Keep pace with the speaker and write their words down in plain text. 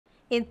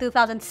In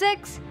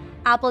 2006,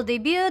 Apple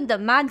debuted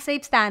the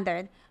MagSafe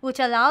standard, which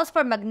allows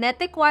for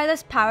magnetic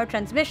wireless power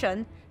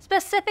transmission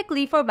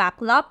specifically for Mac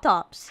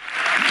laptops.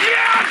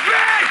 Yeah,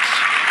 bitch!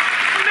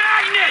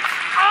 Magnets!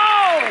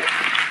 Oh!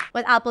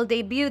 When Apple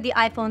debuted the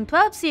iPhone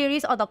 12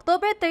 series on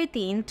October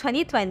 13,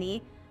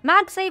 2020,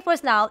 MagSafe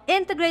was now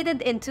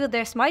integrated into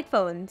their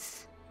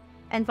smartphones.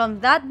 And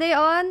from that day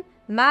on,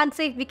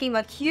 MagSafe became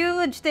a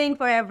huge thing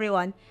for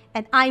everyone.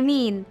 And I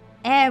mean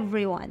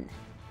everyone.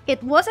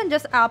 It wasn't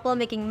just Apple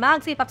making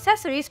MagSafe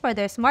accessories for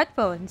their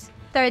smartphones.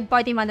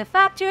 Third-party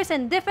manufacturers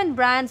and different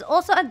brands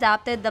also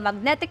adapted the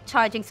magnetic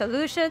charging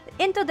solution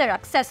into their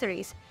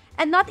accessories,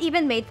 and not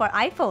even made for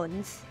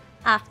iPhones.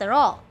 After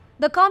all,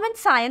 the common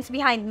science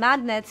behind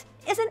magnets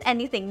isn't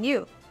anything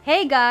new.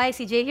 Hey guys,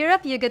 CJ here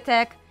of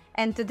UGtech,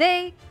 and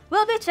today,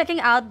 we'll be checking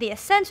out the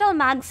essential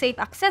MagSafe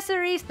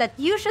accessories that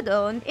you should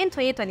own in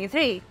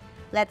 2023.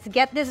 Let's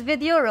get this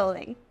video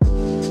rolling.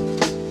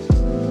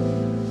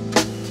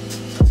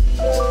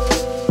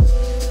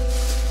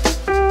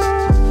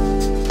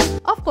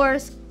 Of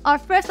course, our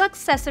first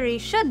accessory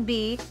should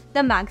be the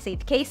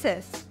MagSafe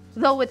cases.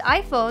 Though with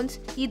iPhones,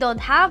 you don't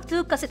have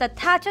to because it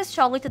attaches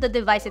strongly to the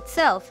device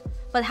itself,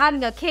 but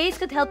having a case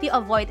could help you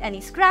avoid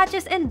any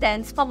scratches and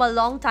dents from a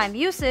long time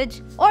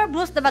usage or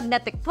boost the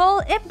magnetic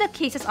pull if the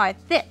cases are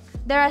thick.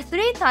 There are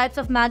 3 types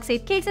of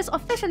MagSafe cases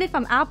officially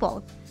from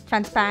Apple: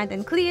 transparent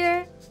and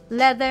clear,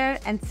 leather,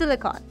 and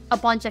silicone.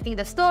 Upon checking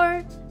the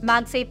store,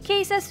 MagSafe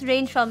cases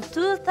range from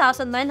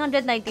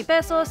 2,990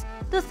 pesos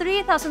to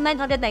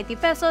 3,990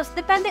 pesos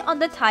depending on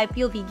the type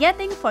you'll be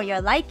getting for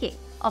your liking.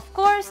 Of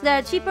course, there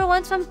are cheaper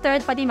ones from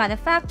third-party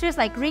manufacturers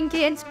like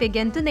Ringke and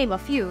Spigen to name a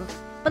few,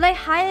 but I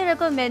highly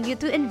recommend you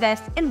to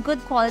invest in good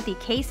quality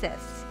cases.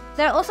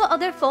 There are also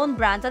other phone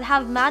brands that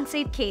have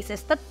MagSafe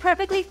cases that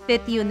perfectly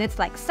fit units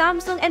like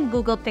Samsung and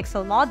Google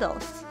Pixel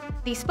models.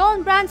 These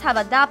phone brands have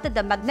adapted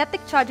the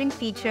magnetic charging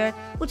feature,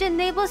 which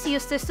enables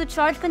users to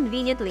charge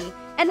conveniently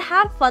and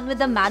have fun with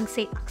the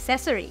MagSafe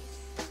accessories.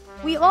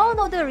 We all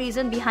know the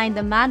reason behind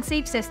the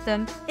MagSafe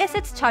system is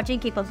its charging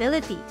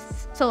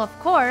capabilities. So of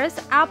course,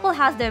 Apple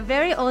has their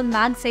very own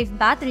MagSafe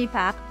battery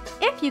pack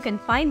if you can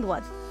find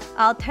one.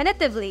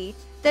 Alternatively,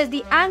 there's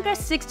the Anker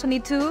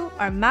 622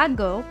 or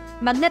MagGO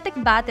magnetic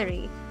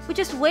battery, which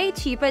is way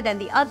cheaper than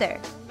the other.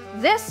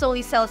 This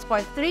only sells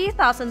for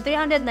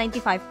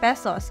 3,395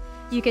 pesos.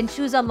 You can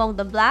choose among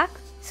the black,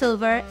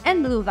 silver,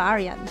 and blue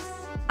variants.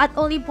 At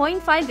only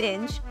 0.5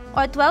 inch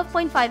or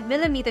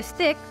 12.5mm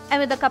thick and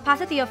with a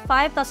capacity of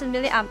 5,000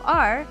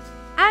 mAh,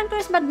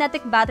 Anker's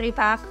magnetic battery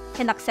pack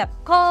can accept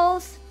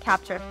calls,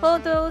 capture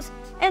photos,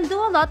 and do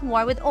a lot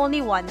more with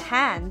only one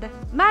hand.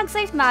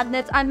 MagSafe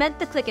magnets are meant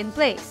to click in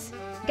place,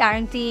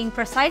 guaranteeing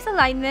precise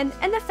alignment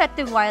and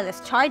effective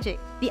wireless charging.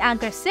 The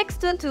Anker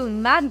 622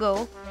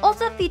 MagGO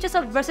also features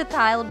a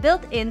versatile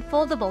built-in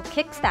foldable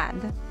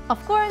kickstand.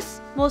 Of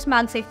course, most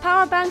MagSafe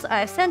Powerbanks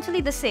are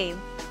essentially the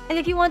same, and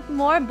if you want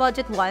more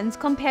budget ones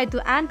compared to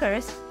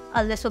Anker's,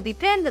 a list will be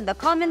pinned in the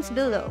comments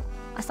below.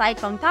 Aside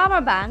from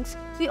Powerbanks,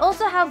 we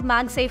also have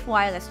MagSafe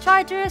wireless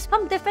chargers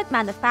from different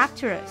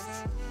manufacturers.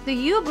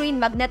 The UGreen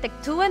magnetic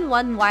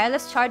 2-in-1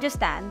 wireless charger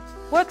stand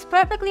works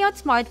perfectly on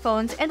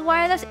smartphones and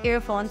wireless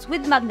earphones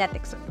with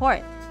magnetic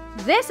support.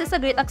 This is a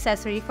great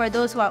accessory for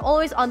those who are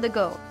always on the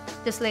go.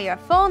 Just lay your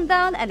phone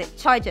down and it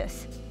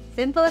charges.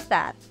 Simple as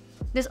that.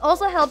 This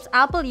also helps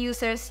Apple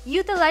users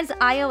utilize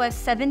iOS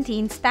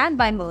 17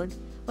 standby mode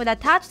when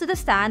attached to the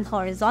stand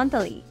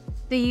horizontally.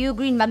 The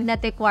UGreen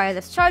magnetic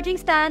wireless charging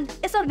stand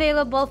is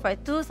available for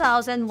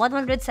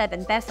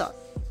 2,107 pesos.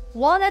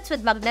 Wallets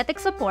with magnetic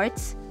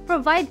supports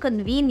provide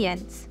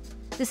convenience.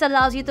 This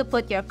allows you to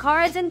put your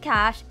cards and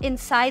cash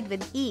inside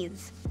with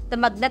ease. The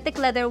magnetic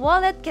leather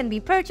wallet can be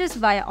purchased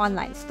via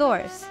online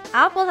stores.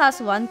 Apple has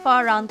one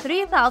for around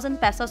 3,000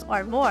 pesos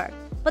or more.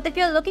 But if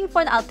you're looking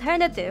for an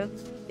alternative,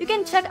 you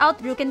can check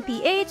out Ringke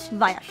PH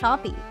via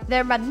Shopee.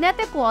 Their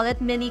magnetic wallet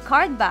mini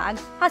card bag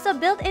has a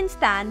built-in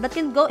stand that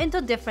can go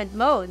into different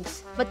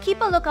modes. But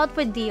keep a lookout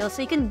for deals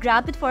so you can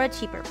grab it for a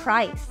cheaper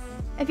price.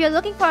 If you're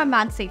looking for a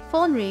MagSafe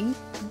phone ring,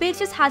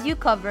 Baseus has you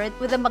covered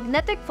with a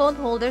magnetic phone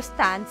holder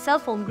stand cell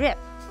phone grip.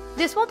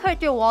 This won't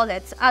hurt your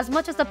wallets as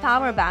much as the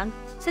power bank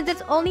since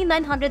it's only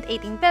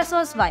 918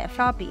 pesos via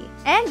Shopee.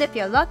 And if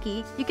you're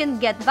lucky, you can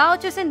get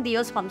vouchers and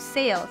deals from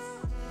sales.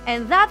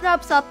 And that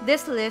wraps up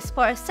this list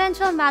for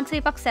essential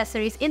MagSafe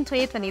accessories in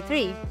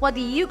 2023. What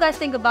do you guys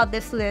think about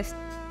this list?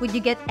 Would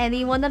you get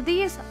any one of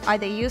these? Are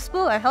they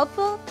useful or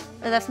helpful?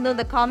 Let us know in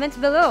the comments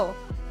below.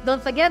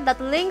 Don't forget that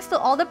links to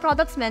all the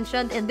products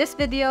mentioned in this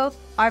video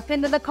are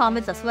pinned in the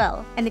comments as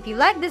well. And if you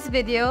like this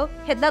video,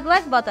 hit that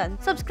like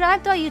button,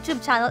 subscribe to our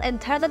YouTube channel, and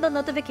turn on the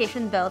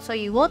notification bell so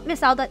you won't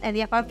miss out on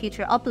any of our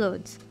future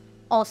uploads.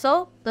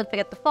 Also, don't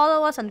forget to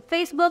follow us on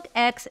Facebook,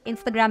 X,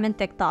 Instagram, and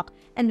TikTok,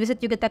 and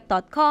visit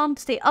UGtech.com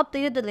to stay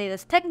updated with the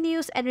latest tech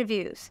news and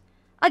reviews.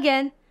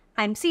 Again,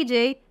 I'm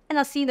CJ, and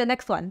I'll see you in the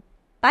next one.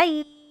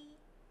 Bye!